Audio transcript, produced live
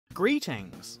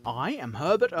Greetings, I am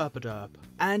Herbert Erpaderp,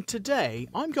 and today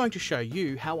I'm going to show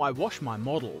you how I wash my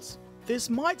models. This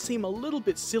might seem a little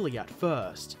bit silly at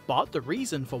first, but the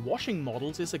reason for washing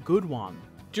models is a good one.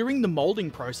 During the moulding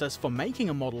process for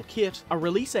making a model kit, a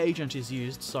release agent is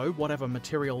used so whatever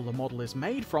material the model is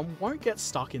made from won't get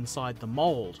stuck inside the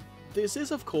mould. This is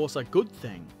of course a good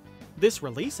thing. This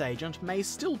release agent may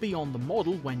still be on the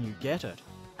model when you get it,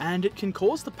 and it can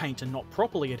cause the paint to not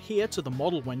properly adhere to the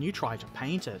model when you try to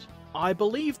paint it. I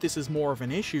believe this is more of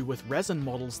an issue with resin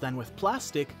models than with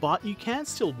plastic, but you can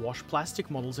still wash plastic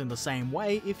models in the same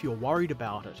way if you're worried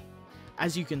about it.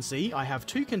 As you can see, I have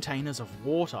two containers of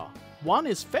water. One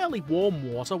is fairly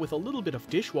warm water with a little bit of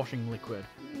dishwashing liquid,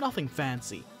 nothing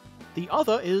fancy. The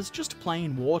other is just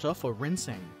plain water for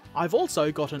rinsing. I've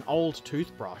also got an old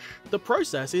toothbrush. The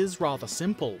process is rather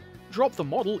simple. Drop the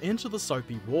model into the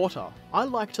soapy water. I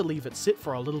like to leave it sit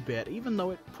for a little bit, even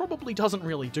though it probably doesn't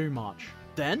really do much.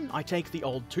 Then I take the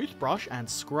old toothbrush and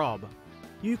scrub.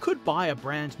 You could buy a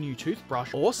brand new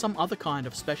toothbrush or some other kind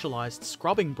of specialized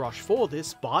scrubbing brush for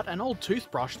this, but an old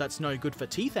toothbrush that's no good for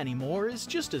teeth anymore is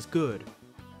just as good.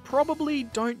 Probably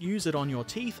don't use it on your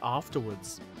teeth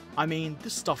afterwards. I mean,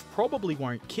 this stuff probably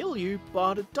won't kill you,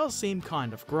 but it does seem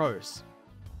kind of gross.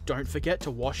 Don't forget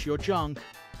to wash your junk.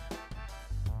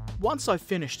 Once I've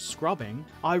finished scrubbing,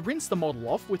 I rinse the model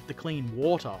off with the clean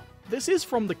water. This is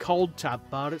from the cold tap,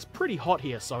 but it's pretty hot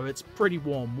here, so it's pretty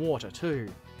warm water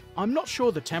too. I'm not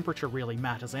sure the temperature really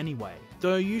matters anyway,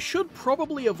 though you should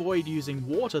probably avoid using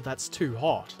water that's too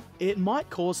hot. It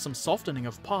might cause some softening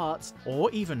of parts,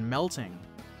 or even melting.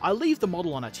 I leave the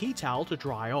model on a tea towel to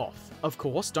dry off. Of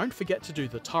course, don't forget to do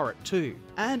the turret too,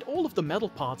 and all of the metal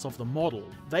parts of the model.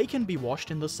 They can be washed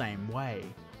in the same way.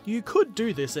 You could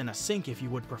do this in a sink if you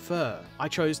would prefer. I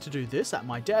chose to do this at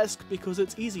my desk because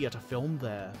it's easier to film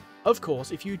there. Of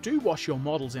course, if you do wash your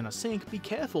models in a sink, be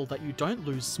careful that you don't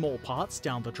lose small parts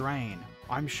down the drain.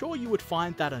 I'm sure you would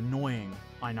find that annoying.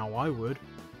 I know I would.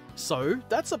 So,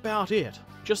 that's about it.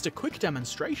 Just a quick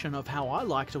demonstration of how I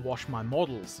like to wash my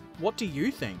models. What do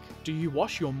you think? Do you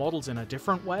wash your models in a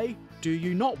different way? Do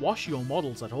you not wash your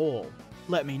models at all?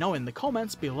 Let me know in the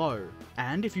comments below.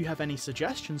 And if you have any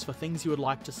suggestions for things you would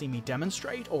like to see me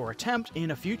demonstrate or attempt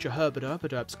in a future Herbert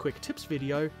Erpaderp's quick tips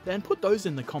video, then put those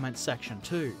in the comments section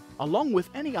too, along with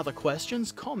any other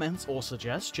questions, comments or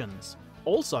suggestions.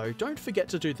 Also, don't forget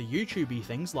to do the YouTube-y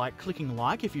things like clicking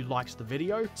like if you liked the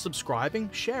video, subscribing,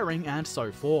 sharing, and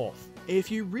so forth.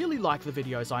 If you really like the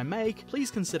videos I make,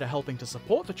 please consider helping to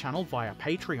support the channel via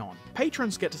Patreon.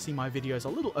 Patrons get to see my videos a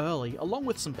little early, along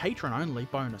with some patron-only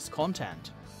bonus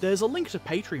content. There's a link to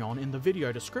Patreon in the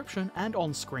video description and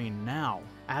on screen now.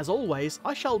 As always,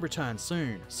 I shall return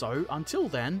soon, so until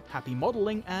then, happy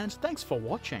modelling and thanks for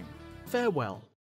watching. Farewell.